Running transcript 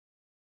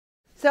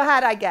So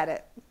how'd I get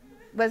it?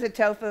 Was it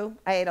tofu?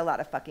 I ate a lot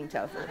of fucking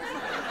tofu.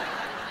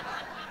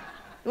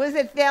 Was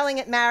it failing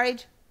at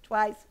marriage?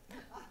 Twice.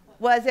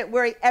 Was it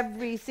worry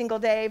every single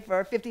day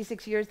for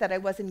 56 years that I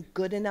wasn't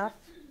good enough?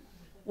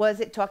 Was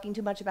it talking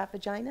too much about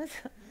vaginas?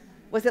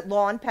 Was it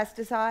lawn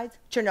pesticides?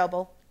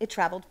 Chernobyl. It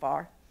traveled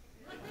far.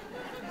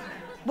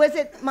 Was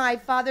it my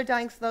father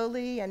dying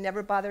slowly and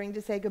never bothering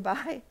to say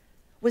goodbye?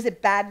 Was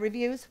it bad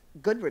reviews?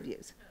 Good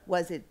reviews.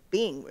 Was it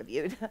being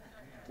reviewed?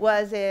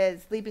 Was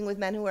it sleeping with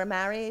men who were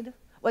married?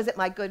 Was it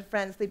my good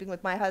friend sleeping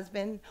with my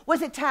husband?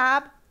 Was it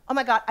Tab? Oh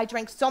my God, I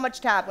drank so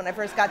much Tab when I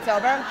first got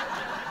sober.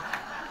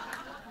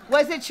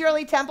 Was it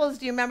Shirley Temple's?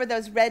 Do you remember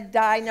those red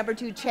dye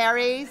 #2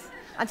 cherries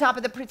on top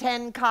of the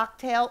pretend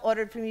cocktail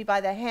ordered for me by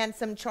the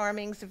handsome,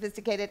 charming,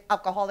 sophisticated,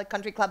 alcoholic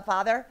country club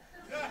father?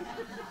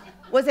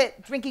 Was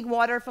it drinking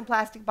water from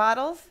plastic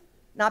bottles?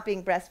 Not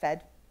being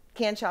breastfed?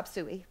 Canned chop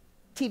suey?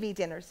 TV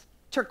dinners?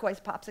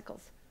 Turquoise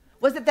popsicles?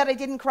 Was it that I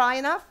didn't cry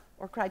enough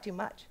or cry too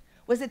much?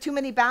 Was it too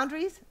many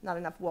boundaries? Not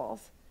enough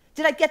walls?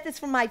 Did I get this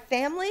from my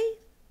family?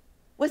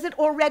 Was it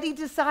already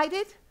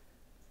decided?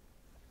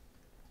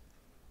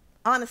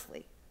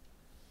 Honestly,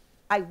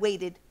 I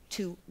waited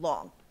too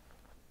long.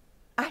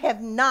 I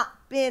have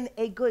not been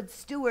a good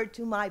steward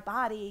to my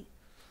body